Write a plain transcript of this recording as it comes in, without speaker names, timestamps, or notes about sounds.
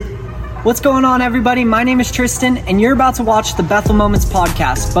What's going on, everybody? My name is Tristan, and you're about to watch the Bethel Moments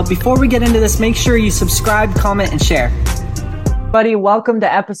podcast. But before we get into this, make sure you subscribe, comment, and share. Buddy, welcome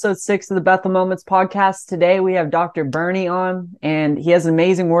to episode 6 of the Bethel Moments podcast. Today we have Dr. Bernie on, and he has an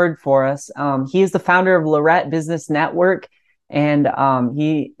amazing word for us. He is the founder of Lorette Business Network, and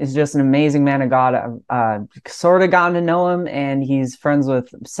he is just an amazing man of God. I've sort of gotten to know him, and he's friends with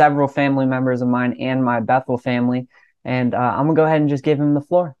several family members of mine and my Bethel family. And I'm going to go ahead and just give him the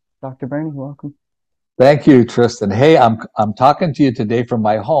floor. Dr. Bernie, welcome. Thank you, Tristan. Hey, I'm talking to you today from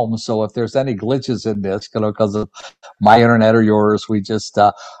my home. So if there's any glitches in this, because of my internet or yours, we just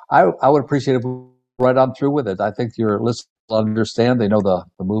I would appreciate if we right on through with it. I think your listeners understand; they know the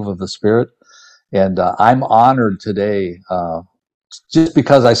move of the Spirit, and I'm honored today just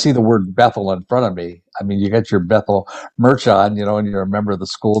because I see the word Bethel in front of me. I mean, you got your Bethel merch on, and you're a member of the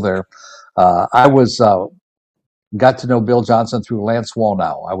school there. I was. Got to know Bill Johnson through Lance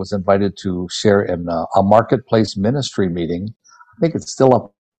Wallnow. I was invited to share in a marketplace ministry meeting. I think it's still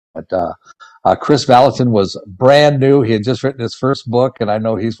up. But Chris Valentin was brand new. He had just written his first book, and I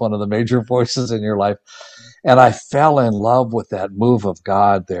know he's one of the major voices in your life. And I fell in love with that move of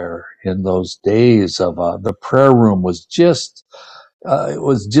God there in those days of the prayer room was just it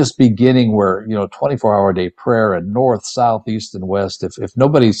was just beginning where, 24-hour day prayer and north, south, east, and west. If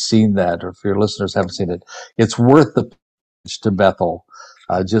nobody's seen that, or if your listeners haven't seen it, it's worth the pitch to Bethel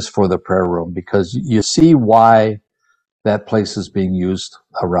just for the prayer room, because you see why that place is being used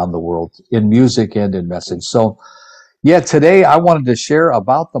around the world in music and in message. So, yeah, today I wanted to share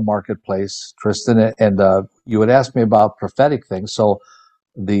about the marketplace, Tristan, and you had asked me about prophetic things. So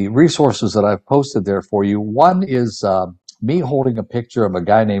the resources that I've posted there for you, one is me holding a picture of a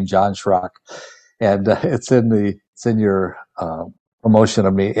guy named John Schrock, and it's in your promotion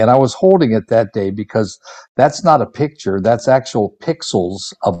of me. And I was holding it that day because that's not a picture; that's actual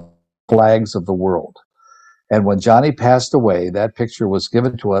pixels of flags of the world. And when Johnny passed away, that picture was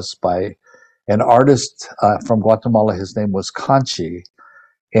given to us by an artist from Guatemala. His name was Conchi,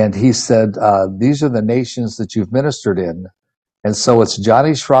 and he said, "These are the nations that you've ministered in." And so it's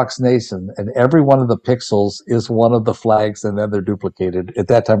Johnny Schrock's nation, and every one of the pixels is one of the flags, and then they're duplicated. At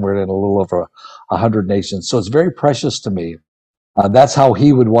that time, we were in a little over 100 nations. So it's very precious to me. That's how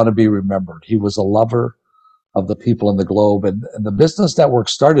he would want to be remembered. He was a lover of the people in the globe. And the business network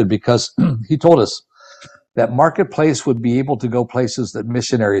started because he told us that marketplace would be able to go places that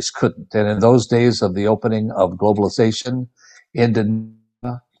missionaries couldn't. And in those days of the opening of globalization,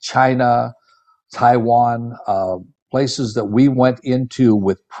 Indonesia, China, Taiwan, places that we went into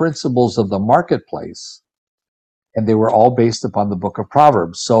with principles of the marketplace, and they were all based upon the book of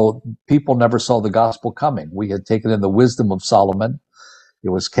Proverbs. So people never saw the gospel coming. We had taken in the wisdom of Solomon.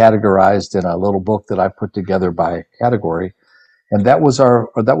 It was categorized in a little book that I put together by category. And that was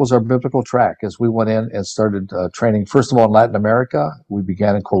our biblical track as we went in and started training, first of all, in Latin America. We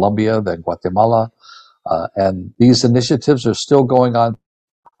began in Colombia, then Guatemala. And these initiatives are still going on.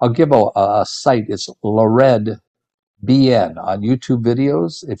 I'll give a site. It's Lared BN on YouTube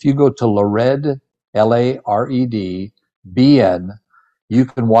videos. If you go to Lared, Lared BN, you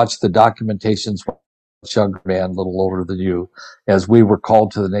can watch the documentations from a younger man, a little older than you, as we were called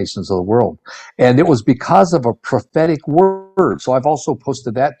to the nations of the world. And it was because of a prophetic word. So I've also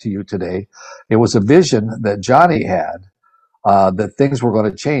posted that to you today. It was a vision that Johnny had that things were going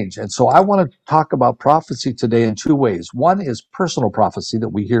to change. And so I want to talk about prophecy today in two ways. One is personal prophecy that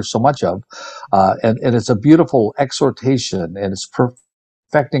we hear so much of, and it's a beautiful exhortation, and it's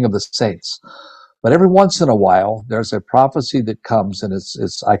perfecting of the saints. But every once in a while, there's a prophecy that comes, and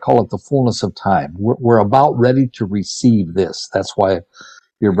it's I call it the fullness of time. We're about ready to receive this. That's why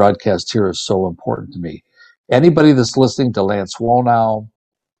your broadcast here is so important to me. Anybody that's listening to Lance Wallnow,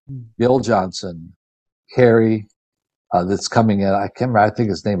 Bill Johnson, Carrie, that's coming in. I can't remember. I think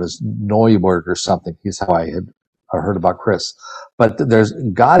his name is Neuberg or something. He's how I had heard about Chris. But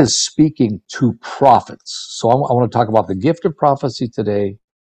God is speaking to prophets. So I want to talk about the gift of prophecy today,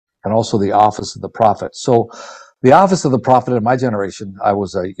 and also the office of the prophet. So the office of the prophet in my generation, I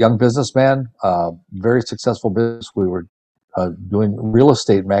was a young businessman, very successful business. We were doing real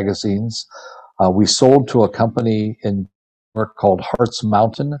estate magazines. We sold to a company in New York called Hearts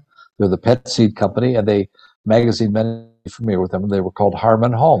Mountain. They're the pet seed company, and magazine, many familiar with them. They were called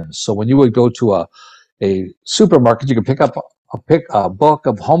Harmon Homes. So when you would go to a supermarket, you could pick up a book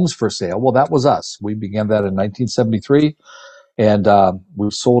of homes for sale. Well, that was us. We began that in 1973, and we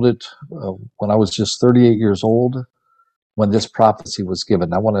sold it when I was just 38 years old, when this prophecy was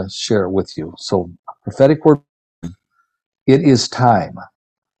given. I want to share it with you. So, prophetic word, it is time.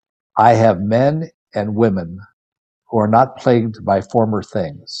 I have men and women who are not plagued by former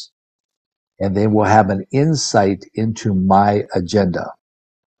things. and they will have an insight into my agenda.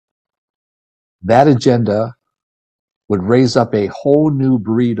 That agenda would raise up a whole new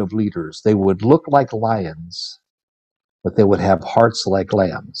breed of leaders. They would look like lions, but they would have hearts like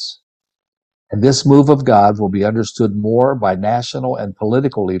lambs. And this move of God will be understood more by national and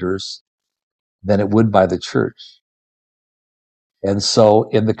political leaders than it would by the church. And so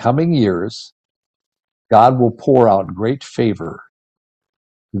in the coming years, God will pour out great favor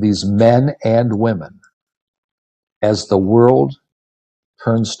to these men and women as the world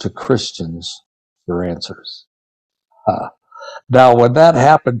turns to Christians for answers. Now, when that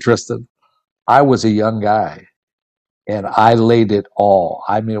happened, Tristan, I was a young guy and I laid it all.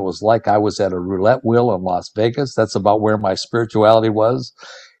 I mean, it was like I was at a roulette wheel in Las Vegas. That's about where my spirituality was.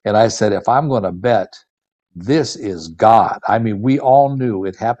 And I said, if I'm going to bet, this is God. I mean, we all knew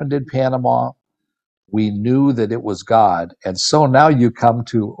it happened in Panama. We knew that it was God. And so now you come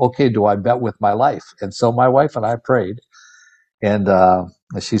to, okay, do I bet with my life? And so my wife and I prayed, and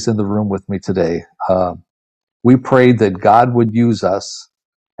she's in the room with me today. We prayed that God would use us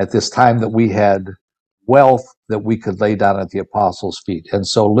at this time that we had wealth that we could lay down at the apostles' feet. And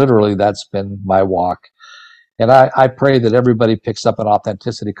so literally that's been my walk. And I pray that everybody picks up an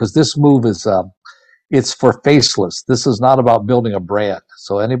authenticity, because this move is, it's for faceless. This is not about building a brand.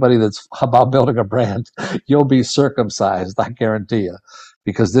 So anybody that's about building a brand, you'll be circumcised, I guarantee you,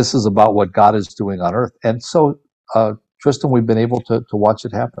 because this is about what God is doing on earth. And so, Tristan, we've been able to watch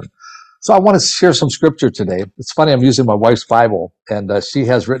it happen. So I want to share some scripture today. It's funny, I'm using my wife's Bible, and she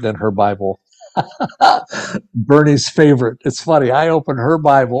has written in her Bible, Bernie's favorite. It's funny, I open her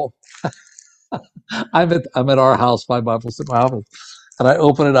Bible. I'm at our house, my Bible's at my office, and I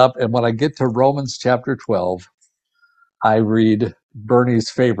open it up, and when I get to Romans chapter 12, I read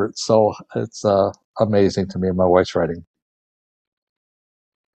Bernie's favorite. So it's amazing to me, my wife's writing.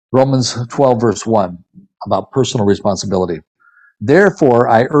 Romans 12, verse 1, about personal responsibility. Therefore,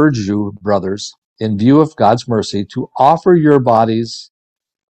 I urge you, brothers, in view of God's mercy, to offer your bodies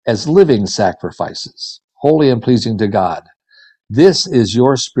as living sacrifices, holy and pleasing to God. This is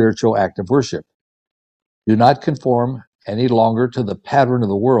your spiritual act of worship. Do not conform any longer to the pattern of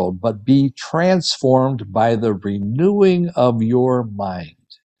the world, but be transformed by the renewing of your mind.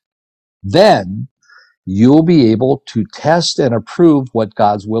 Then you'll be able to test and approve what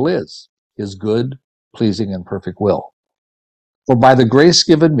God's will is, his good, pleasing, and perfect will. For by the grace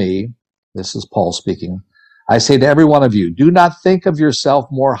given me, this is Paul speaking, I say to every one of you, do not think of yourself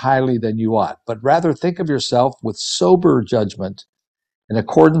more highly than you ought, but rather think of yourself with sober judgment in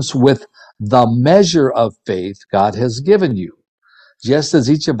accordance with the measure of faith God has given you. Just as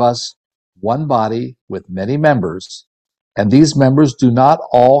each of us, one body with many members, and these members do not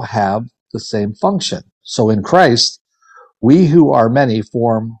all have the same function. So in Christ, we who are many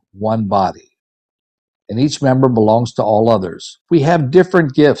form one body, and each member belongs to all others. We have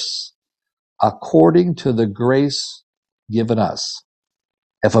different gifts according to the grace given us.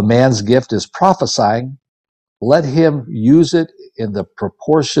 If a man's gift is prophesying, let him use it in the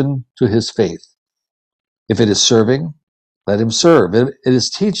proportion to his faith. If it is serving, let him serve. If it is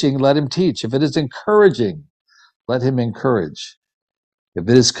teaching, let him teach. If it is encouraging, let him encourage. If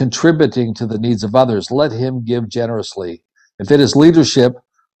it is contributing to the needs of others, let him give generously. If it is leadership,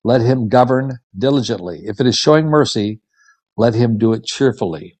 let him govern diligently. If it is showing mercy, let him do it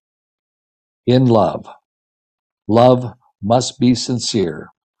cheerfully. In love. Love must be sincere.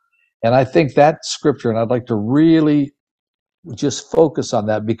 And I think that scripture, and I'd like to really just focus on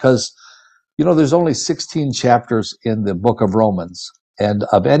that, because, you know, there's only 16 chapters in the book of Romans. And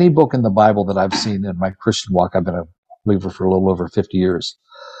of any book in the Bible that I've seen in my Christian walk, I've been a believer for a little over 50 years.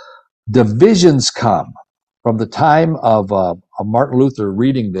 Divisions come from the time of Martin Luther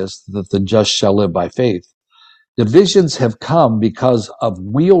reading this, that the just shall live by faith. Divisions have come because of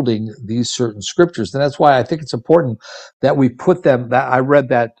wielding these certain scriptures. And that's why I think it's important that we put them, that I read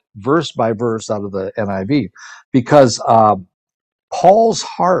that verse by verse out of the NIV, because Paul's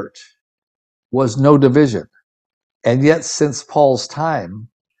heart was no division. And yet since Paul's time,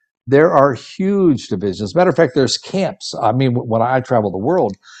 there are huge divisions. As a matter of fact, there's camps. I mean, when I travel the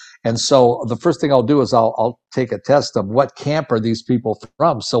world, and so the first thing I'll do is I'll take a test of what camp are these people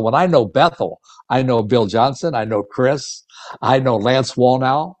from. So when I know Bethel, I know Bill Johnson, I know Chris, I know Lance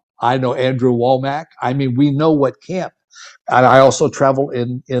Wallnau, I know Andrew Womack. I mean, we know what camp. And I also travel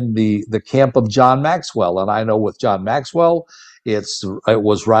in the camp of John Maxwell, and I know with John Maxwell, it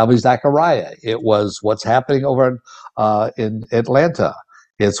was Ravi Zachariah. It was what's happening over in Atlanta.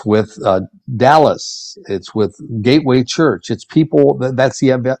 It's with Dallas. It's with Gateway Church. It's people, that's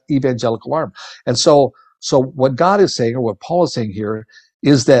the evangelical arm. And so what God is saying, or what Paul is saying here,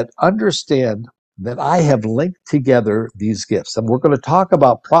 is that understand that I have linked together these gifts. And we're going to talk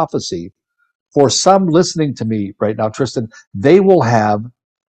about prophecy. For some listening to me right now, Tristan, they will have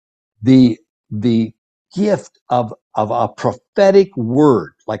the gift of a prophetic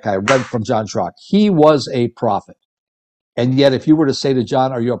word, like I read from John Schrock. He was a prophet. And yet, if you were to say to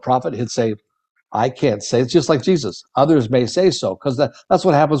John, are you a prophet? He'd say, I can't say. It's just like Jesus. Others may say so, because that's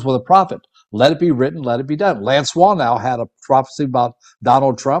what happens with a prophet. Let it be written, let it be done. Lance Wallnau had a prophecy about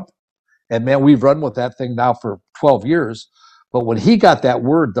Donald Trump. And man, we've run with that thing now for 12 years. But when he got that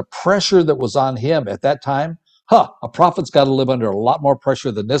word, the pressure that was on him at that time, a prophet's got to live under a lot more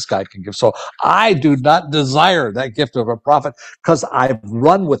pressure than this guy can give. So I do not desire that gift of a prophet, because I've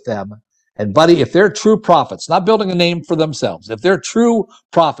run with them. And buddy, if they're true prophets, not building a name for themselves, if they're true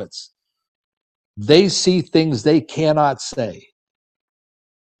prophets, they see things they cannot say.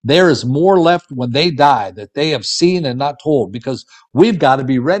 There is more left when they die that they have seen and not told, because we've got to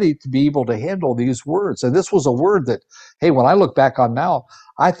be ready to be able to handle these words. And this was a word that, hey, when I look back on now,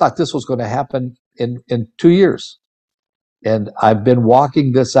 I thought this was going to happen in 2 years. And I've been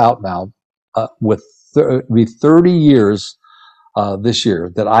walking this out now with 30 years this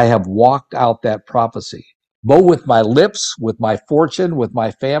year that I have walked out that prophecy, both with my lips, with my fortune, with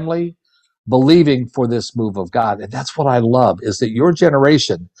my family, believing for this move of God. And that's what I love, is that your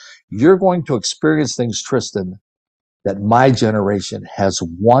generation, you're going to experience things, Tristan, that my generation has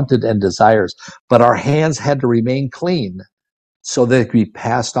wanted and desires, but our hands had to remain clean so that it could be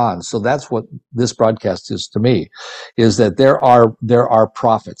passed on. So that's what this broadcast is to me, is that there are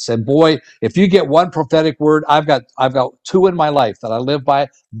prophets. And boy, if you get one prophetic word, I've got 2 in my life that I live by.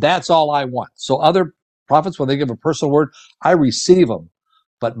 That's all I want. So other prophets, when they give a personal word, I receive them.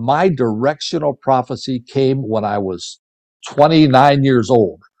 But my directional prophecy came when I was 29 years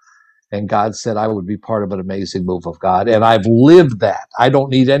old. And God said I would be part of an amazing move of God. And I've lived that. I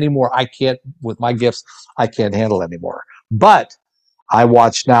don't need any more. I can't, with my gifts, I can't handle anymore. But I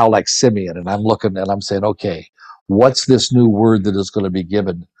watch now like Simeon, and I'm looking and I'm saying, okay, what's this new word that is going to be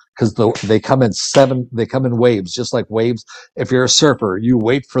given? Because they come in waves, just like waves. If you're a surfer, you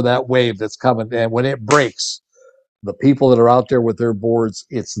wait for that wave that's coming. And when it breaks, the people that are out there with their boards,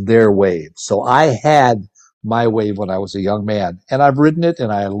 it's their wave. So I had my wave when I was a young man, and I've ridden it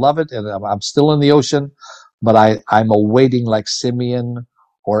and I love it, and I'm still in the ocean, but I'm awaiting, like Simeon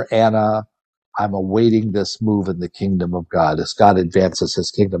or Anna, I'm awaiting this move in the kingdom of God as God advances his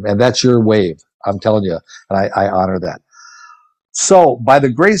kingdom. And that's your wave, I'm telling you, and I honor that. So by the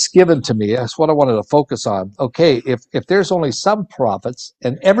grace given to me, that's what I wanted to focus on. Okay, if there's only some prophets,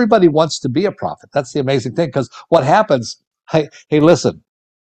 and everybody wants to be a prophet, that's the amazing thing, because what happens, hey, listen,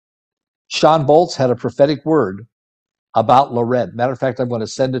 Sean Bolts had a prophetic word about Loren. Matter of fact, I'm going to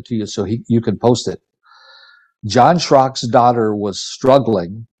send it to you so you can post it. John Schrock's daughter was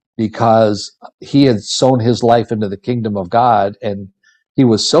struggling because he had sown his life into the kingdom of God, and he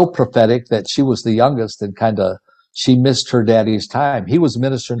was so prophetic that she was the youngest, and she missed her daddy's time. He was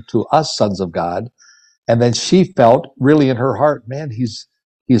ministering to us sons of God, and then she felt really in her heart, man, he's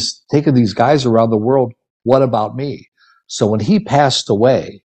taken these guys around the world. What about me? So when he passed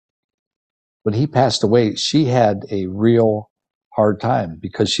away, she had a real hard time,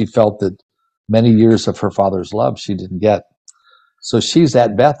 because she felt that many years of her father's love she didn't get. So she's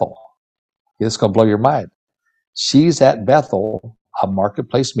at Bethel. It's going to blow your mind. She's at Bethel, a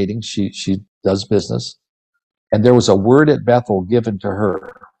marketplace meeting. She does business. And there was a word at Bethel given to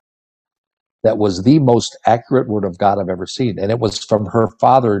her that was the most accurate word of God I've ever seen. And it was from her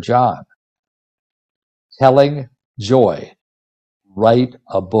father, John, telling Joy, write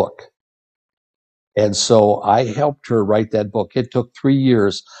a book. And so I helped her write that book. It took 3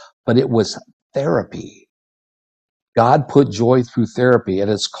 years, but it was therapy. God put Joy through therapy, and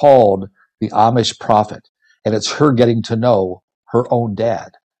it's called The Amish Prophet. And it's her getting to know her own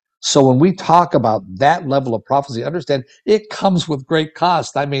dad. So when we talk about that level of prophecy, understand it comes with great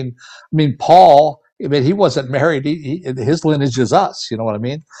cost. I mean, Paul, he wasn't married. His lineage is us. You know what I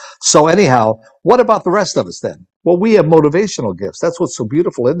mean? So anyhow, what about the rest of us then? Well, we have motivational gifts. That's what's so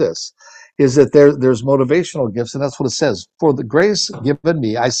beautiful in this, is that there's motivational gifts, and that's what it says. For the grace given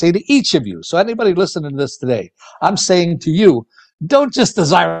me, I say to each of you. So anybody listening to this today, I'm saying to you, don't just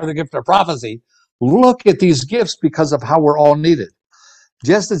desire the gift of prophecy. Look at these gifts because of how we're all needed.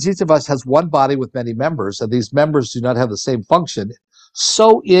 Just as each of us has one body with many members, and these members do not have the same function,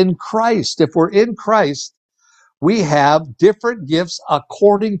 so in Christ, if we're in Christ, we have different gifts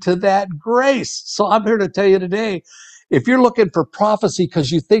according to that grace. So I'm here to tell you today, if you're looking for prophecy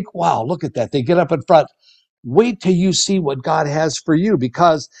because you think, wow, look at that, they get up in front, wait till you see what God has for you.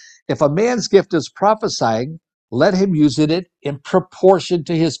 Because if a man's gift is prophesying, let him use it in proportion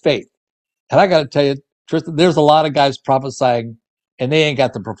to his faith. And I got to tell you, Tristan, there's a lot of guys prophesying and they ain't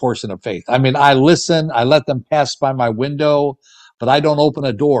got the proportion of faith. I mean, I listen, I let them pass by my window, but I don't open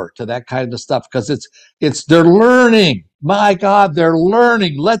a door to that kind of stuff because they're learning. My God, they're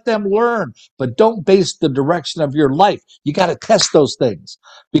learning. Let them learn, but don't base the direction of your life. You got to test those things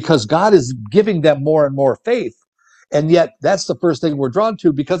because God is giving them more and more faith. And yet that's the first thing we're drawn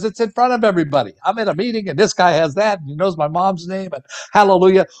to because it's in front of everybody. I'm in a meeting and this guy has that and he knows my mom's name and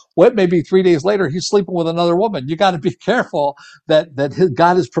hallelujah. Well, it may be 3 days later, he's sleeping with another woman. You got to be careful that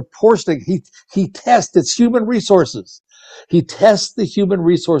God is proportioning. He tests its human resources. He tests the human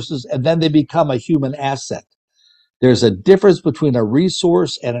resources and then they become a human asset. There's a difference between a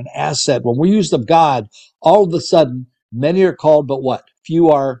resource and an asset. When we use the God, all of a sudden, many are called, but what? Few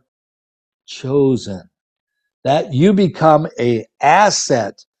are chosen. That you become an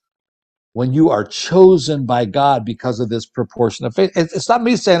asset when you are chosen by God because of this proportion of faith. It's not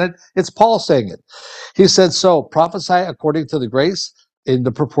me saying it, it's Paul saying it. He said, so prophesy according to the grace in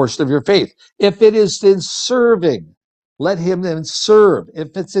the proportion of your faith. If it is in serving, let him then serve.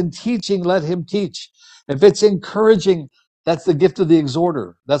 If it's in teaching, let him teach. If it's encouraging, that's the gift of the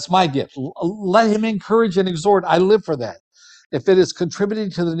exhorter. That's my gift. Let him encourage and exhort. I live for that. If it is contributing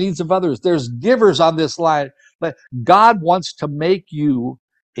to the needs of others, there's givers on this line. But God wants to make you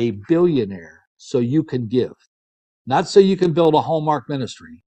a billionaire so you can give. Not so you can build a Hallmark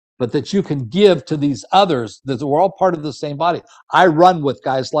ministry, but that you can give to these others, that we're all part of the same body. I run with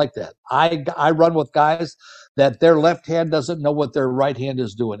guys like that. I run with guys that their left hand doesn't know what their right hand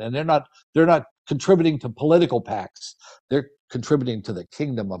is doing. And they're not contributing to political PACs. They're contributing to the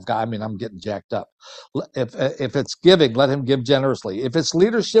kingdom of God. I mean, I'm getting jacked up. If it's giving, let him give generously. If it's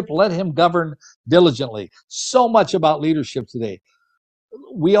leadership, let him govern diligently. So much about leadership today.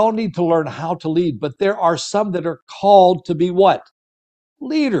 We all need to learn how to lead, but there are some that are called to be what?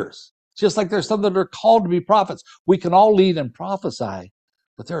 Leaders. Just like there's some that are called to be prophets. We can all lead and prophesy,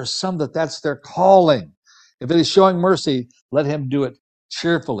 but there are some that's their calling. If it is showing mercy, let him do it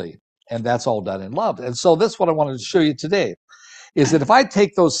cheerfully. And that's all done in love. And so this is what I wanted to show you today, is that if I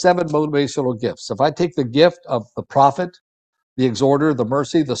take those 7 motivational gifts, if I take the gift of the prophet, the exhorter, the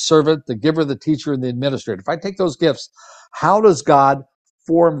mercy, the servant, the giver, the teacher, and the administrator, if I take those gifts, how does God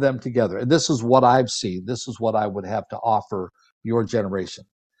form them together? And this is what I've seen. This is what I would have to offer your generation.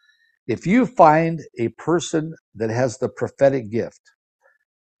 If you find a person that has the prophetic gift,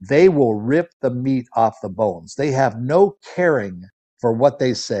 they will rip the meat off the bones. They have no caring for what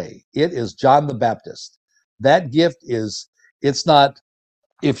they say. It is John the Baptist. That gift it's not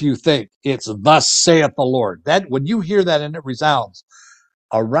if you think, it's thus saith the Lord. That when you hear that and it resounds,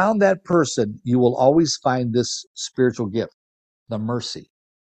 around that person, you will always find this spiritual gift, the mercy.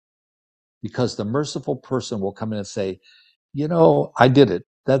 Because the merciful person will come in and say, I did it.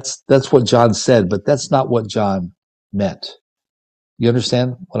 That's what John said, but that's not what John meant. You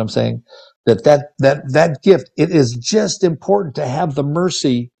understand what I'm saying? That gift, it is just important to have the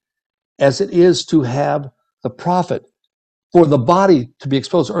mercy as it is to have the prophet for the body to be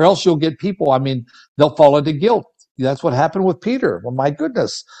exposed, or else you'll get people, they'll fall into guilt. That's what happened with Peter. Well, my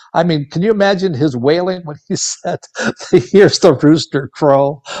goodness. Can you imagine his wailing when he said, here's the rooster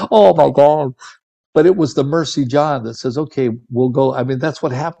crow? Oh my God. But it was the mercy John that says, okay, we'll go. That's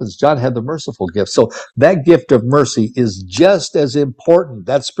what happens. John had the merciful gift. So that gift of mercy is just as important.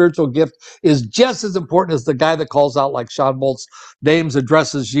 That spiritual gift is just as important as the guy that calls out like Sean Bolt's names,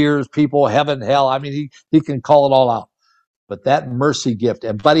 addresses, years, people, heaven, hell. He can call it all out. But that mercy gift,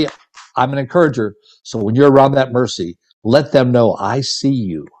 and buddy, I'm an encourager. So when you're around that mercy, let them know, I see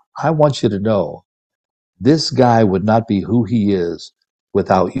you. I want you to know this guy would not be who he is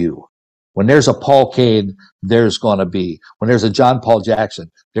without you. When there's a Paul Cain, there's going to be. When there's a John Paul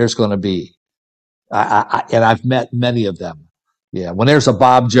Jackson, there's going to be. And I've met many of them. Yeah. When there's a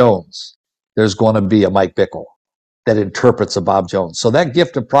Bob Jones, there's going to be a Mike Bickle that interprets a Bob Jones. So that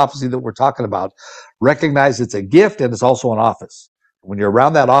gift of prophecy that we're talking about, recognize it's a gift and it's also an office. When you're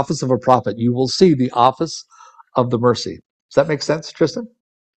around that office of a prophet, you will see the office of the mercy. Does that make sense, Tristan?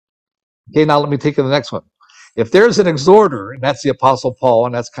 Okay, now let me take you to the next one. If there's an exhorter, and that's the Apostle Paul,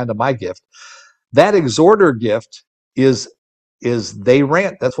 and that's kind of my gift, that exhorter gift is they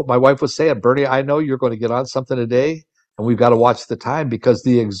rant. That's what my wife was saying. Bernie, I know you're going to get on something today, and we've got to watch the time, because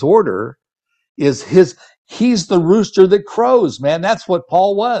the exhorter he's the rooster that crows, man. That's what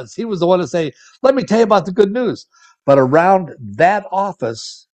Paul was. He was the one to say, let me tell you about the good news. But around that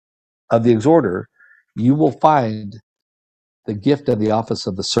office of the exhorter, you will find the gift and the office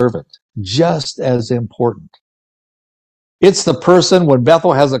of the servant, just as important. It's the person when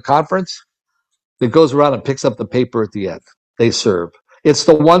Bethel has a conference that goes around and picks up the paper at the end. They serve. It's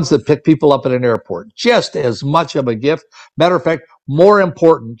the ones that pick people up at an airport. Just as much of a gift. Matter of fact, more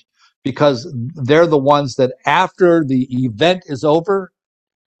important, because they're the ones that after the event is over,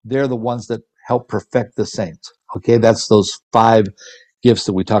 they're the ones that help perfect the saints. Okay, that's those 5 gifts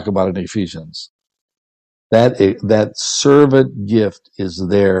that we talk about in Ephesians. That servant gift is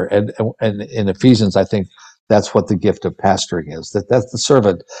there, and in Ephesians, I think that's what the gift of pastoring is. That's the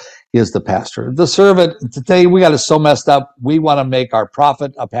servant is the pastor. The servant today, we got it so messed up. We want to make our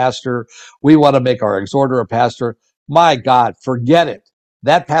prophet a pastor. We want to make our exhorter a pastor. My God, forget it.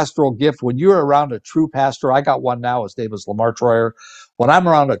 That pastoral gift, when you're around a true pastor, I got one now. His name is Lamar Troyer. When I'm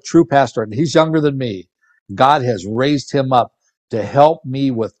around a true pastor, and he's younger than me, God has raised him up to help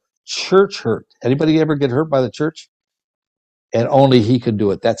me with church hurt. Anybody ever get hurt by the church? And only he can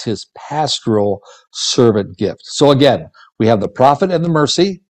do it. That's his pastoral servant gift. So again, we have the prophet and the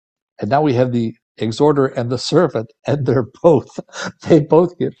mercy, and now we have the exhorter and the servant, and they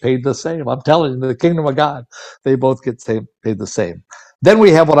both get paid the same. I'm telling you, the kingdom of God, they both get paid the same. Then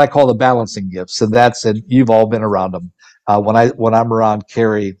we have what I call the balancing gifts, and you've all been around them. When I'm around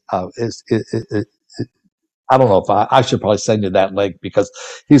Carrie, I don't know if I should probably send you that link, because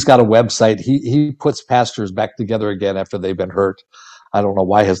he's got a website. He puts pastors back together again after they've been hurt. I don't know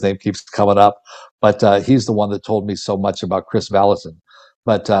why his name keeps coming up, but he's the one that told me so much about Chris Vallison.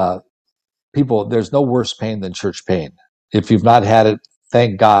 But people, there's no worse pain than church pain. If you've not had it,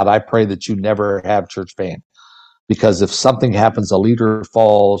 thank God. I pray that you never have church pain, because if something happens, a leader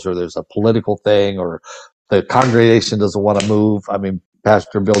falls, or there's a political thing, or the congregation doesn't want to move. I mean,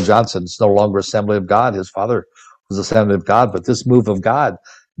 Pastor Bill Johnson is no longer Assembly of God. His father was Assembly of God, but this move of God,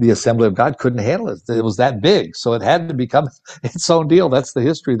 the Assembly of God couldn't handle it. It was that big, so it had to become its own deal. That's the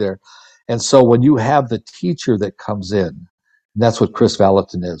history there. And so when you have the teacher that comes in, that's what Chris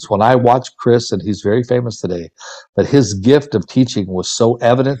Vallotton is. When I watch Chris, and he's very famous today, but his gift of teaching was so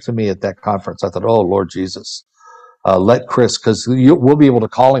evident to me at that conference, I thought, oh, Lord Jesus. Let Chris, because we'll be able to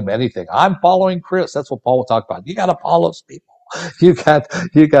call him anything. I'm following Chris. That's what Paul will talk about. You got Apollos people. You got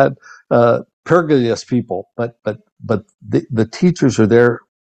Pergamius people. But the teachers are there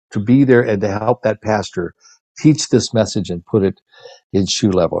to be there and to help that pastor teach this message and put it in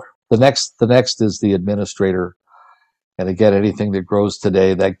shoe level. The next is the administrator. And again, anything that grows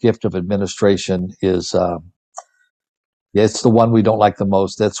today, that gift of administration is it's the one we don't like the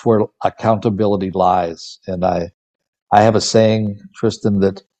most. That's where accountability lies. And I have a saying, Tristan,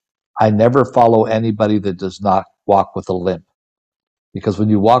 that I never follow anybody that does not walk with a limp. Because when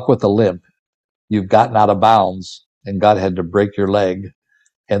you walk with a limp, you've gotten out of bounds and God had to break your leg.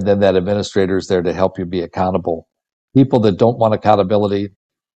 And then that administrator is there to help you be accountable. People that don't want accountability,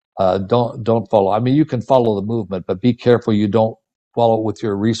 don't follow. I mean, you can follow the movement, but be careful you don't follow with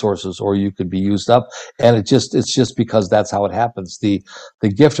your resources, or you could be used up. And it's just because that's how it happens. The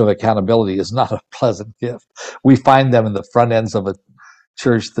gift of accountability is not a pleasant gift. We find them in the front ends of a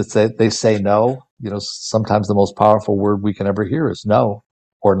church that they say no. Sometimes the most powerful word we can ever hear is no,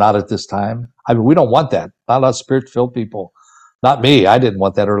 or not at this time. I mean, we don't want that. Not us spirit-filled people. Not me. I didn't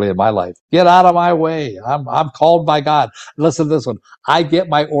want that early in my life. Get out of my way. I'm called by God. Listen to this one. I get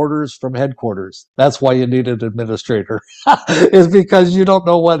my orders from headquarters. That's why you need an administrator. Is because you don't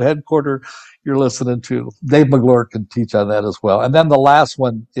know what headquarter you're listening to. Dave McGlure can teach on that as well. And then the last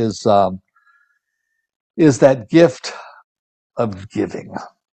one is that gift of giving.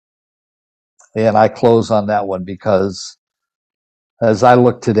 And I close on that one because as I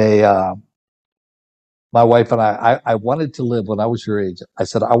look today, my wife and I wanted to live when I was your age. I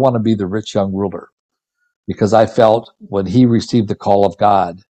said, I want to be the rich young ruler, because I felt when he received the call of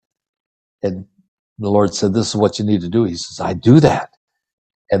God and the Lord said, this is what you need to do. He says, I do that.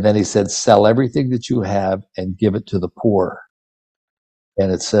 And then he said, sell everything that you have and give it to the poor. And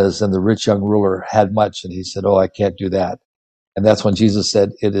it says, and the rich young ruler had much. And he said, oh, I can't do that. And that's when Jesus said,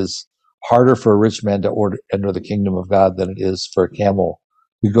 it is harder for a rich man to enter the kingdom of God than it is for a camel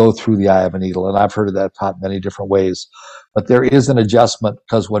to go through the eye of a needle. And I've heard of that taught many different ways. But there is an adjustment,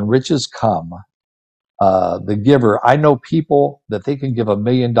 because when riches come, the giver, I know people that they can give $1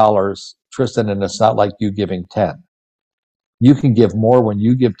 million, Tristan, and it's not like you giving 10. You can give more when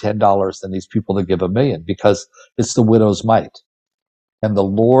you give $10 than these people that give $1 million, because it's the widow's mite. And the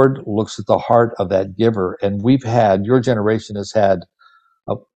Lord looks at the heart of that giver. And your generation has had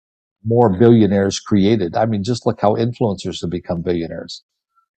more billionaires created. I mean, just look how influencers have become billionaires.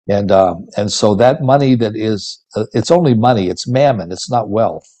 And so that money that is, it's only money, it's mammon, it's not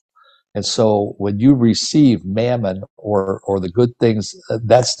wealth. And so when you receive mammon or the good things,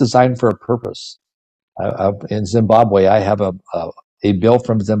 that's designed for a purpose. In Zimbabwe, I have a a bill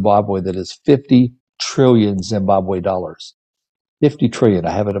from Zimbabwe that is 50 trillion Zimbabwe dollars. 50 trillion.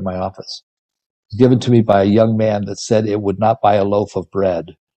 I have it in my office. Given to me by a young man that said it would not buy a loaf of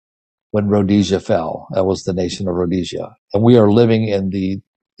bread when Rhodesia fell. That was the nation of Rhodesia. And we are living in the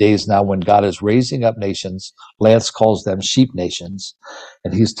days now when God is raising up nations. Lance calls them sheep nations,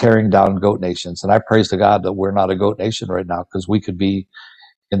 and he's tearing down goat nations. And I praise to God that we're not a goat nation right now, because we could be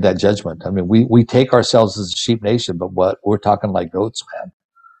in that judgment. I mean, we take ourselves as a sheep nation, but what we're talking like goats, man.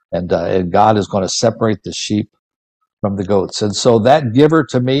 And God is going to separate the sheep from the goats. And so that giver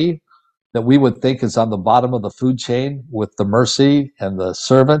to me that we would think is on the bottom of the food chain with the mercy and the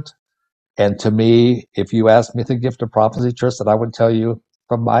servant. And to me, if you ask me the gift of prophecy, Tristan, I would tell you,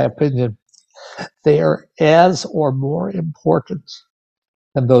 from my opinion, they are as or more important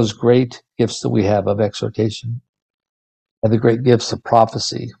than those great gifts that we have of exhortation and the great gifts of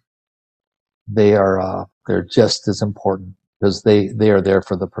prophecy. They're just as important, because they are there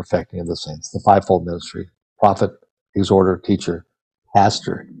for the perfecting of the saints, the fivefold ministry: prophet, exhorter, teacher,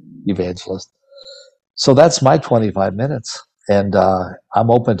 pastor, evangelist. So that's my 25 minutes. And I'm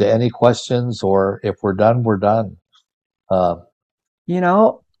open to any questions, or if we're done, we're done.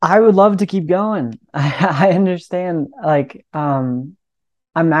 I would love to keep going. I understand.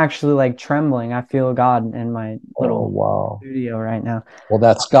 I'm actually like trembling. I feel God in my little studio right now. Well,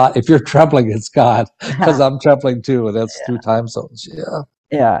 that's God. If you're trembling, it's God, because I'm trembling too, and that's through time zones. Yeah.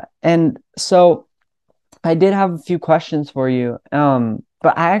 Yeah. And so I did have a few questions for you.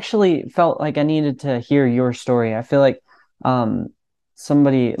 But I actually felt like I needed to hear your story. I feel like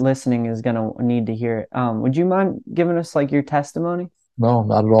somebody listening is going to need to hear it. Would you mind giving us like your testimony? No,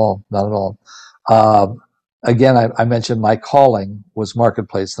 not at all. Not at all. Again, I mentioned my calling was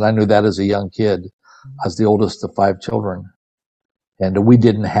marketplace, and I knew that as a young kid. I was the oldest of 5 children, and we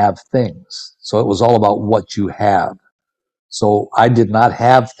didn't have things. So it was all about what you have. So I did not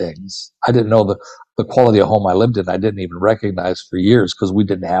have things. I didn't know the quality of home I lived in. I didn't even recognize for years, because we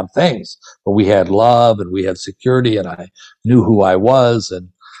didn't have things. But we had love, and we had security, and I knew who I was.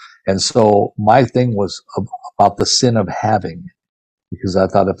 And so my thing was about the sin of having, because I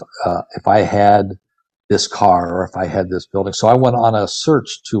thought if I had this car, or if I had this building. So I went on a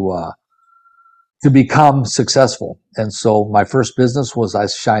search to become successful. And so my first business was I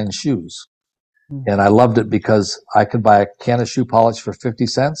shined shoes. And I loved it because I could buy a can of shoe polish for 50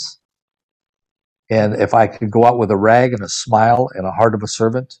 cents. And if I could go out with a rag and a smile and a heart of a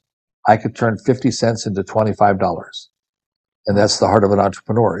servant, I could turn 50 cents into $25. And that's the heart of an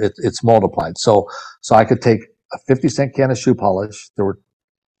entrepreneur. It's multiplied. So I could take a 50-cent can of shoe polish. There were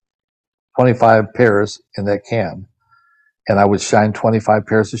 25 pairs in that can. And I would shine 25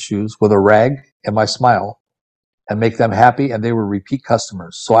 pairs of shoes with a rag and my smile, and make them happy, and they were repeat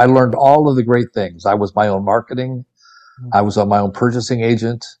customers. So I learned all of the great things. I was my own marketing. I was my own purchasing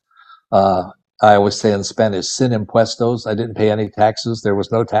agent. I always say in Spanish, sin impuestos. I didn't pay any taxes. There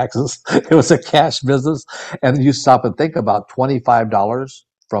was no taxes. It was a cash business. And you stop and think about $25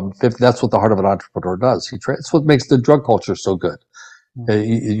 from 50. That's what the heart of an entrepreneur does. It's what makes the drug culture so good.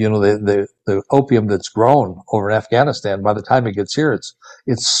 The opium that's grown over in Afghanistan, by the time it gets here, it's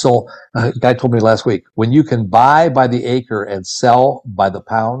so. A guy told me last week, when you can buy by the acre and sell by the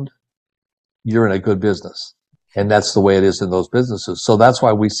pound, you're in a good business. And that's the way it is in those businesses. So that's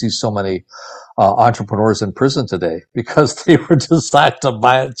why we see so many entrepreneurs in prison today, because they were decided to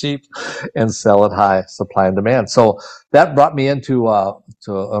buy it cheap and sell it high, supply and demand. So that brought me into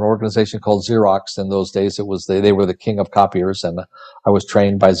to an organization called Xerox. In those days, it was they were the king of copiers, and I was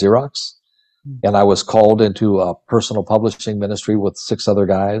trained by Xerox, and I was called into a personal publishing ministry with 6 other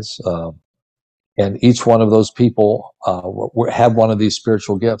guys. And each one of those people had one of these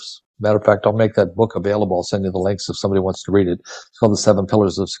spiritual gifts. Matter of fact, I'll make that book available. I'll send you the links if somebody wants to read it. It's called The 7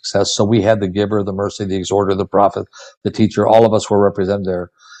 Pillars of Success. So we had the giver, the mercy, the exhorter, the prophet, the teacher. All of us were represented there.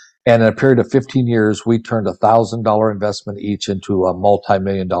 And in a period of 15 years, we turned $1,000 investment each into a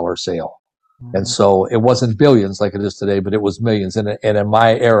multi-million-dollar sale. Mm-hmm. And so it wasn't billions like it is today, but it was millions. And in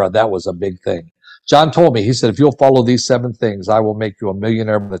my era, that was a big thing. John told me, he said, if you'll follow these 7 things, I will make you a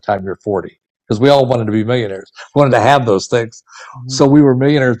millionaire by the time you're 40. Because we all wanted to be millionaires. We wanted to have those things. Mm-hmm. So we were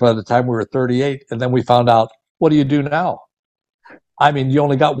millionaires by the time we were 38. And then we found out, what do you do now? I mean, you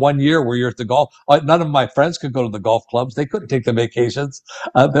only got 1 year where you're at the golf. None of my friends could go to the golf clubs. They couldn't take the vacations.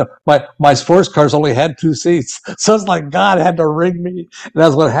 My sports cars only had 2 seats. So it's like God had to ring me. And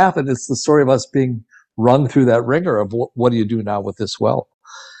that's what happened. It's the story of us being run through that ringer of what do you do now with this wealth?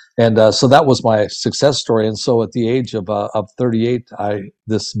 And so that was my success story. And so at the age of 38,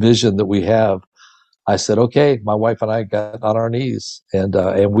 this vision that we have, I said, okay, my wife and I got on our knees, and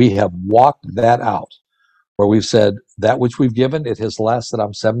we have walked that out. where we've said that which we've given, it has lasted.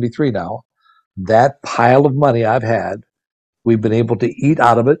 I'm 73 now. That pile of money I've had, we've been able to eat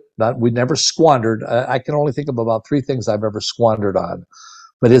out of it. We never squandered. I can only think of about 3 things I've ever squandered on,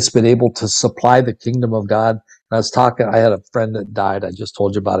 but it's been able to supply the kingdom of God. And I had a friend that died. I just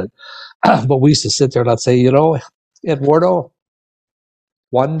told you about it. But we used to sit there and I'd say, Eduardo,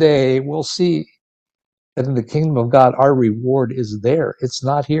 one day we'll see that in the kingdom of God, our reward is there. It's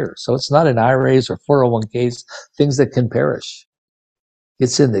not here. So it's not in IRAs or 401ks, things that can perish.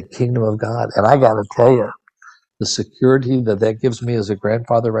 It's in the kingdom of God. And I got to tell you, the security that gives me as a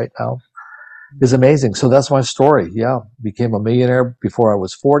grandfather right now is amazing. So that's my story. Yeah. Became a millionaire before I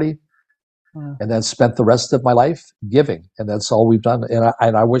was 40. And then spent the rest of my life giving. And that's all we've done.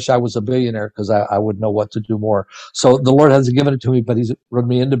 And I wish I was a billionaire because I would know what to do more. So the Lord hasn't given it to me, but he's run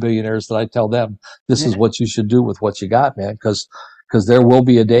me into billionaires that I tell them, this is what you should do with what you got, man. Because there will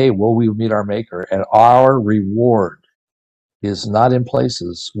be a day where we meet our maker, and our reward is not in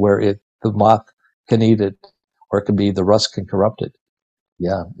places where the moth can eat it, or it can be the rust can corrupt it.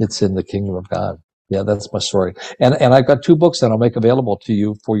 Yeah, it's in the kingdom of God. Yeah, that's my story. And I've got 2 books that I'll make available to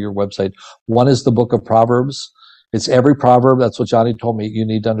you for your website. One is the book of Proverbs. It's every proverb. That's what Johnny told me. You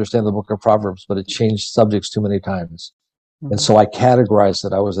need to understand the book of Proverbs, but it changed subjects too many times. And so I categorized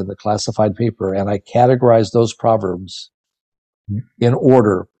it. I was in the classified paper, and I categorized those proverbs in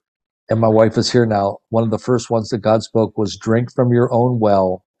order. And my wife is here now. One of the first ones that God spoke was, drink from your own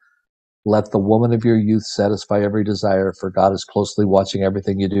well. Let the woman of your youth satisfy every desire, for God is closely watching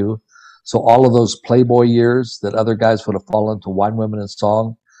everything you do. So all of those Playboy years that other guys would have fallen to wine, women, and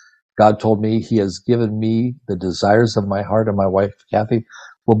song, God told me he has given me the desires of my heart. And my wife, Kathy,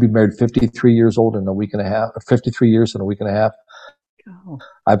 will be married 53 years old in a week and a half, or 53 years in a week and a half. Oh.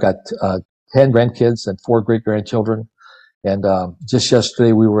 I've got 10 grandkids and 4 great-grandchildren. And just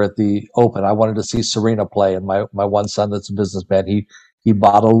yesterday we were at the Open. I wanted to see Serena play. And my one son that's a businessman, he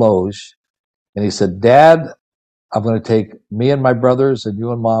bought a Loge. And he said, Dad, I'm going to take me and my brothers and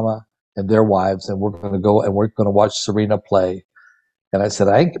you and Mama and their wives, and we're going to go and we're going to watch Serena play. And I said,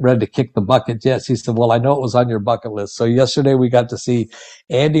 I ain't ready to kick the bucket yet. He said, well, I know it was on your bucket list. So yesterday we got to see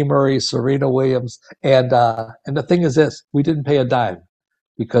Andy Murray, Serena Williams. And the thing is this, we didn't pay a dime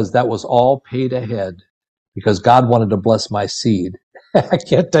because that was all paid ahead because God wanted to bless my seed. I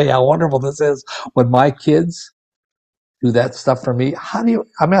can't tell you how wonderful this is. When my kids do that stuff for me,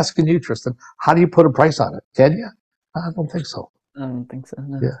 I'm asking you, Tristan, how do you put a price on it? Can you? I don't think so. I don't think so.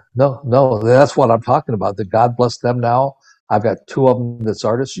 No. Yeah, no, that's what I'm talking about. That God bless them now. I've got 2 of them that's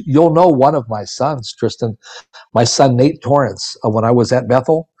artists. You'll know one of my sons, Tristan, my son, Nate Torrence, when I was at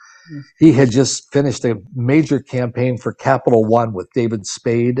Bethel, he had just finished a major campaign for Capital One with David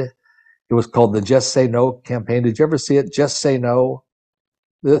Spade. It was called the Just Say No campaign. Did you ever see it? Just Say No.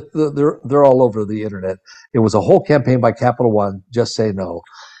 They're all over the internet. It was a whole campaign by Capital One, Just Say No.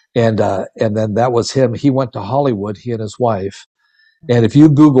 And then that was him. He went to Hollywood, he and his wife. And if you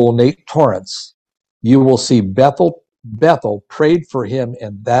Google Nate Torrence, you will see Bethel prayed for him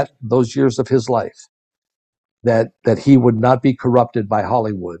in those years of his life, that he would not be corrupted by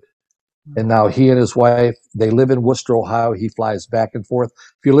Hollywood. And now he and his wife, they live in Worcester, Ohio. He flies back and forth.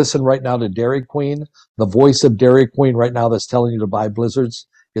 If you listen right now to Dairy Queen, the voice of Dairy Queen right now that's telling you to buy Blizzards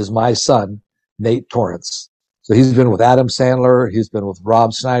is my son, Nate Torrence. So he's been with Adam Sandler. He's been with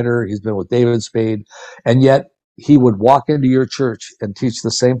Rob Schneider. He's been with David Spade. And yet he would walk into your church and teach the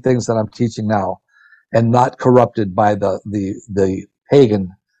same things that I'm teaching now, and not corrupted by the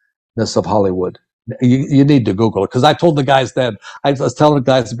paganness of Hollywood. You need to Google it, because I told the guys then, I was telling the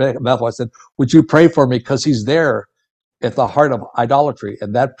guys at Bethel, I said, would you pray for me? Because he's there at the heart of idolatry.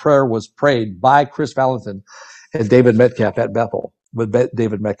 And that prayer was prayed by Chris Valentin and David Metcalf at Bethel. But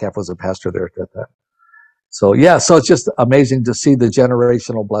David Metcalf was a pastor there at that time. So yeah, so it's just amazing to see the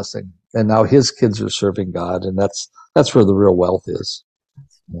generational blessing. And now his kids are serving God, and that's where the real wealth is.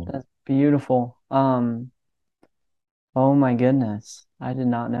 That's beautiful. Oh my goodness. I did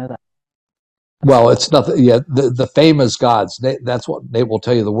not know that. Well, it's nothing. Yeah, the fame is God's. That's what they will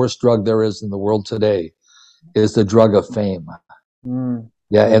tell you. The worst drug there is in the world today is the drug of fame.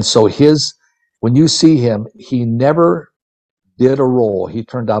 Yeah, and so when you see him, he never did a role. He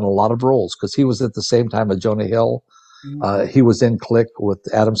turned down a lot of roles because he was at the same time as Jonah Hill. He was in Click with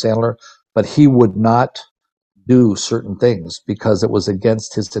Adam Sandler, but he would not do certain things because it was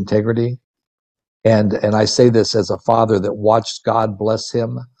against his integrity. And I say this as a father that watched God bless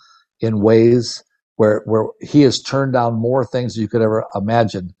him in ways where he has turned down more things than you could ever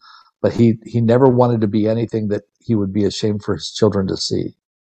imagine, but he never wanted to be anything that he would be ashamed for his children to see.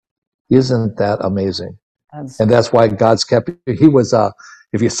 Isn't that amazing? And that's why God's kept. He was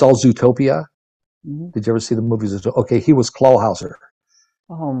if you saw Zootopia, Did you ever see the movies? Okay, he was Clawhauser.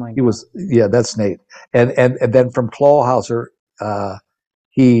 Oh my He God. was, yeah, that's Nate. And then from Clawhauser,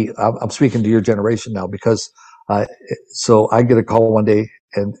 I'm speaking to your generation now because, so I get a call one day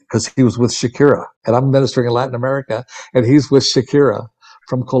and because he was with Shakira and I'm ministering in Latin America and he's with Shakira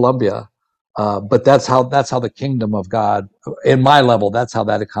from Colombia. But that's how the kingdom of God in my level, that's how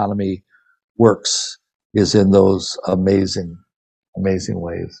that economy works, is in those amazing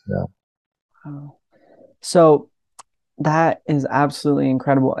ways. Yeah. Wow. So that is absolutely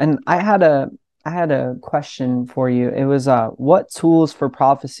incredible. And I had a question for you. It was what tools for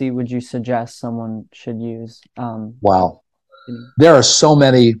prophecy would you suggest someone should use? Wow. There are so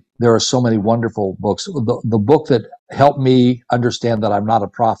many wonderful books. The book that helped me understand that I'm not a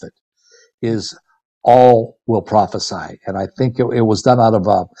prophet is All Will Prophesy. And I think it was done out of,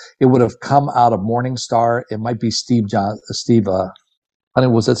 it would have come out of Morning Star. It might be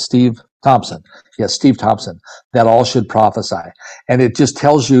was it Steve Thompson? Yes, Steve Thompson, that all should prophesy. And it just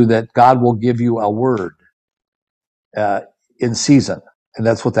tells you that God will give you a word in season. And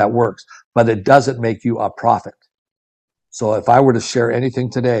that's what that works. But it doesn't make you a prophet. So if I were to share anything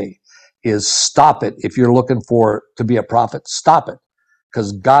today, is stop it. If you're looking to be a prophet, stop it.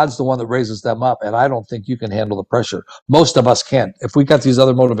 Because God's the one that raises them up. And I don't think you can handle the pressure. Most of us can't. If we got these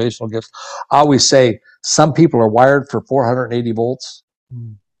other motivational gifts, I always say some people are wired for 480 volts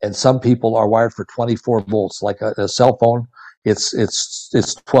and some people are wired for 24 volts. Like a cell phone, it's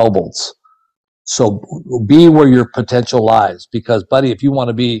 12 volts. So be where your potential lies. Because, buddy, if you want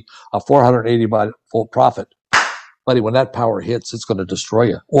to be a 480 volt prophet, buddy, when that power hits, it's going to destroy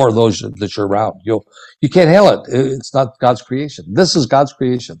you or those that you're around. You can't handle it. It's not God's creation. This is God's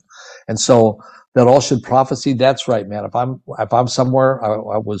creation. And so that all should prophecy. That's right, man. If I'm somewhere,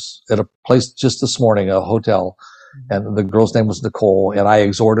 I was at a place just this morning, a hotel, and the girl's name was Nicole, and I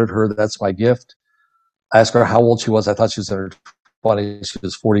exhorted her. That's my gift. I asked her how old she was. I thought she was in her 20s. She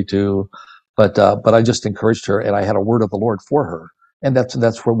was 42. But I just encouraged her, and I had a word of the Lord for her. And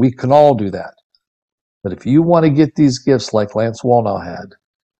that's where we can all do that. But if you want to get these gifts like Lance Wallnau had,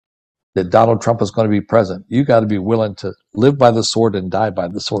 that Donald Trump is going to be president, you got to be willing to live by the sword and die by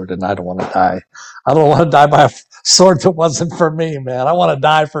the sword. And I don't want to die. I don't want to die by a sword that wasn't for me, man. I want to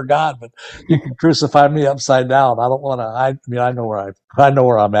die for God, but you can crucify me upside down. I don't want to. I know where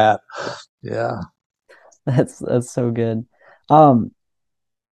I'm at. Yeah. That's so good.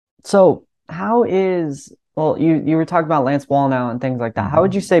 So how is you were talking about Lance Wallnau and things like that. How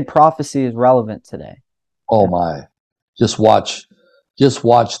would you say prophecy is relevant today? Oh my. Just watch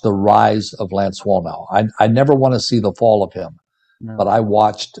the rise of Lance Wallnau. I never want to see the fall of him, but I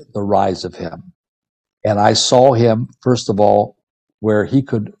watched the rise of him. And I saw him, first of all, where he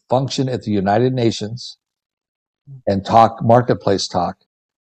could function at the United Nations and talk marketplace talk.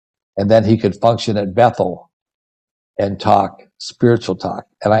 And then he could function at Bethel and talk spiritual talk.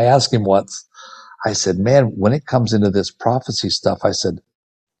 And I asked him once, I said, man, when it comes into this prophecy stuff, I said,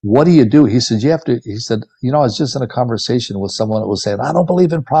 what do you do? He said, I was just in a conversation with someone that was saying, I don't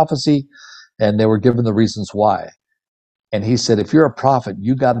believe in prophecy. And they were given the reasons why. And he said, if you're a prophet,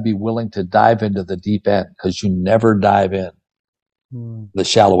 you got to be willing to dive into the deep end because you never dive in the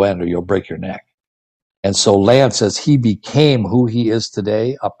shallow end or you'll break your neck. And so Lance, as he became who he is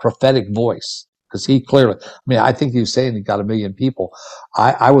today, a prophetic voice, because he clearly, I think he was saying he got 1 million people.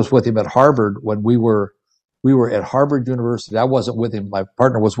 I was with him at Harvard when we were at Harvard University. I wasn't with him. My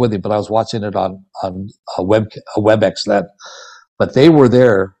partner was with him, but I was watching it on a WebEx then. But they were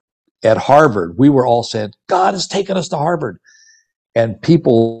there at Harvard. We were all saying, God has taken us to Harvard. And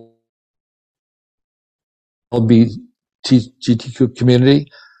people, LGBTQ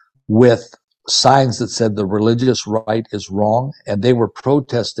community, with signs that said the religious right is wrong. And they were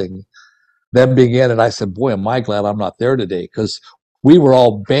protesting them being in. And I said, boy, am I glad I'm not there today, because we were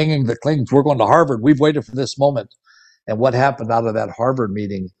all banging the clings. We're going to Harvard. We've waited for this moment. And what happened out of that Harvard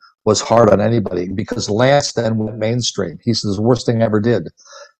meeting was hard on anybody, because Lance then went mainstream. He says the worst thing I ever did,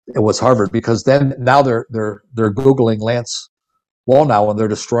 it was Harvard, because now they're Googling Lance Wallnau and they're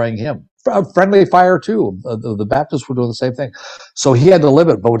destroying him. Friendly fire too. The Baptists were doing the same thing. So he had to live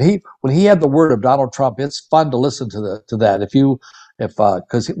it. But when he had the word of Donald Trump, it's fun to listen to that.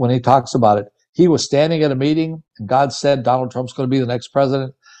 Because when he talks about it, he was standing at a meeting and God said Donald Trump's going to be the next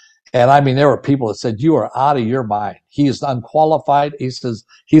president. And there were people that said, you are out of your mind. He is unqualified. He says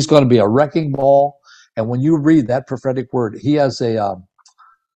he's going to be a wrecking ball. And when you read that prophetic word, he has that's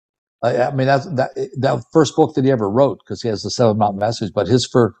that first book that he ever wrote, because he has the Seven Mountain Message, but his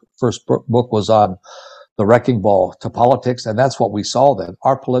first book was on the wrecking ball to politics. And that's what we saw then.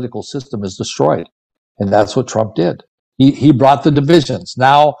 Our political system is destroyed. And that's what Trump did. He brought the divisions.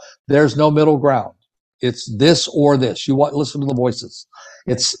 Now there's no middle ground. It's this or this. You want listen to the voices.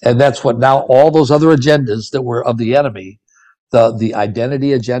 And that's what now all those other agendas that were of the enemy, the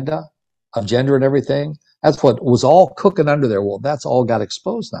identity agenda of gender and everything, that's what was all cooking under there. Well, that's all got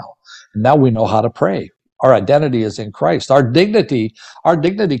exposed now. And now we know how to pray. Our identity is in Christ. Our dignity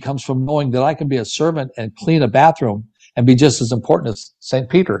comes from knowing that I can be a servant and clean a bathroom and be just as important as St.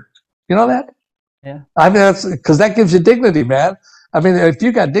 Peter. You know that? Yeah. I mean, that's because that gives you dignity, man. I mean, if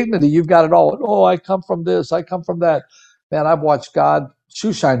you got dignity, you've got it all. Oh, I come from this, I come from that. Man, I've watched God,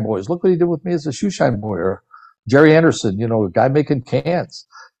 shoeshine boys. Look what he did with me as a shoeshine boy. Or Jerry Anderson, a guy making cans.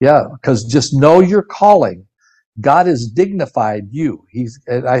 Yeah, because just know your calling. God has dignified you.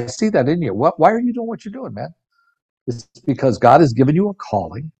 And I see that in you. Why are you doing what you're doing, man? It's because God has given you a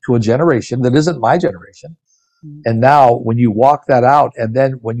calling to a generation that isn't my generation. And now when you walk that out, and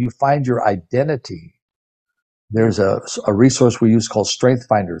then when you find your identity, there's a resource we use called Strength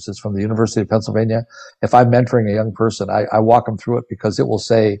Finders. It's from the University of Pennsylvania. If I'm mentoring a young person, I walk them through it because it will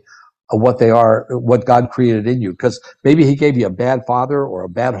say what they are, what God created in you. Because maybe he gave you a bad father or a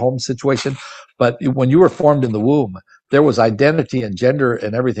bad home situation, but when you were formed in the womb, there was identity and gender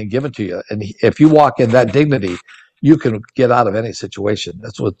and everything given to you. And if you walk in that dignity, you can get out of any situation.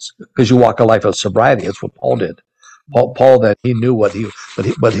 That's because you walk a life of sobriety. That's what Paul did. Paul that he knew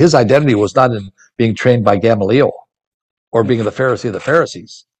but his identity was not in being trained by Gamaliel or being the Pharisee of the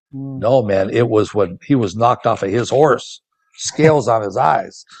Pharisees. No, man, it was when he was knocked off of his horse, scales on his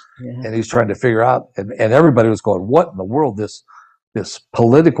eyes, and he's trying to figure out, and everybody was going, what in the world, this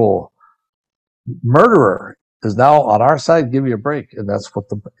political murderer is now on our side, give you a break. And that's what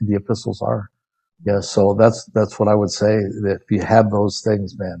the epistles are. Yeah, so that's what I would say, that if you have those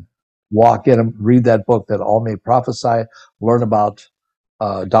things, man, walk in them, read that book that all may prophesy, learn about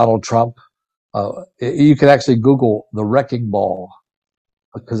Donald Trump. You can actually Google the wrecking ball,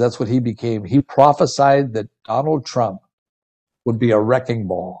 because that's what he became. He prophesied that Donald Trump would be a wrecking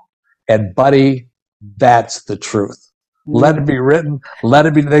ball. And buddy, that's the truth. Let it be written. Let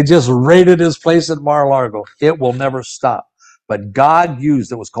it be. They just raided his place at Mar-a-Lago. It will never stop. But God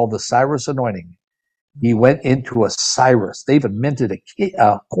used, it was called the Cyrus anointing. He went into a Cyrus. They even minted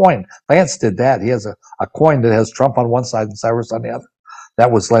a coin. Lance did that. He has a coin that has Trump on one side and Cyrus on the other.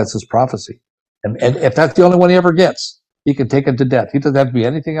 That was Lance's prophecy. And if that's the only one he ever gets, he can take it to death. He doesn't have to be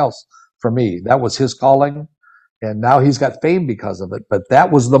anything else for me. That was his calling. And now he's got fame because of it. But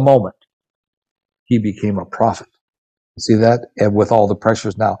that was the moment he became a prophet. You see that? And with all the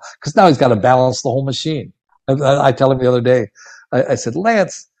pressures now, because now he's got to balance the whole machine. And I tell him the other day, I said,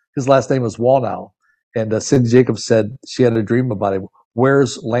 Lance, his last name was Wallnow. And Cindy Jacobs said she had a dream about him.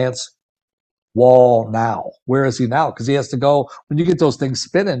 Where's Lance Wall now? Where is he now? Because he has to go, when you get those things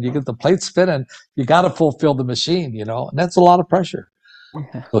spinning, you get the plates spinning, you got to fulfill the machine, and that's a lot of pressure.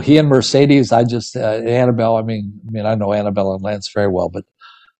 Okay. So he and Mercedes, Annabelle, I mean, I know Annabelle and Lance very well, but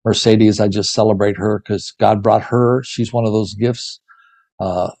Mercedes, I just celebrate her because God brought her. She's one of those gifts,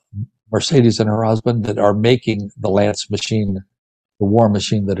 Mercedes and her husband, that are making the Lance machine, the war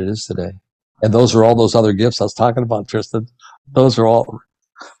machine that it is today. And those are all those other gifts I was talking about, Tristan. Those are all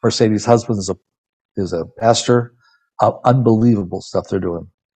Mercedes' husband is a pastor. Unbelievable stuff they're doing.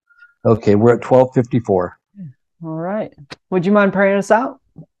 Okay, we're at 12:54. All right. Would you mind praying us out?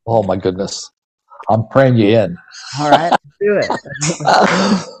 Oh my goodness. I'm praying you in. All right, do it.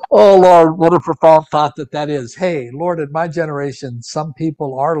 Oh Lord, what a profound thought that is. Hey, Lord, in my generation, some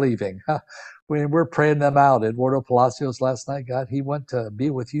people are leaving. We're praying them out. Eduardo Palacios last night, God, he went to be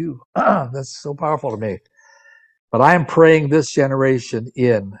with you. That's so powerful to me. But I am praying this generation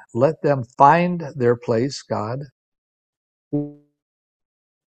in. Let them find their place, God.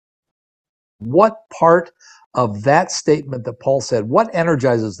 What part of that statement that Paul said, what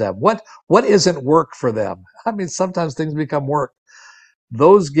energizes them? What isn't work for them? I mean, sometimes things become work.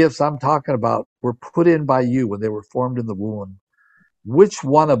 Those gifts I'm talking about were put in by you when they were formed in the womb. Which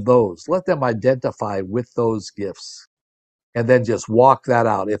one of those? Let them identify with those gifts and then just walk that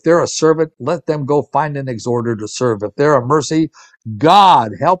out. If they're a servant, let them go find an exhorter to serve. If they're a mercy,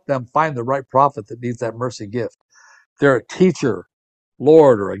 God, help them find the right prophet that needs that mercy gift. If they're a teacher,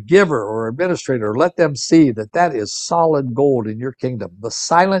 Lord, or a giver or administrator, let them see that is solid gold in your kingdom. The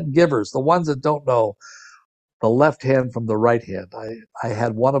silent givers, the ones that don't know the left hand from the right hand. I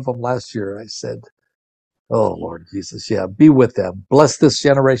had one of them last year. I said, oh, Lord Jesus, be with them. Bless this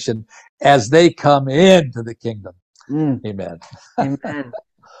generation as they come into the kingdom. Amen. Amen.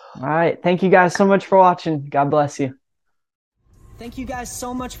 All right. Thank you guys so much for watching. God bless you. Thank you guys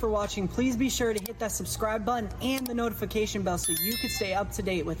so much for watching. Please be sure to hit that subscribe button and the notification bell so you can stay up to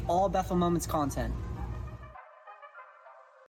date with all Bethel Moments content.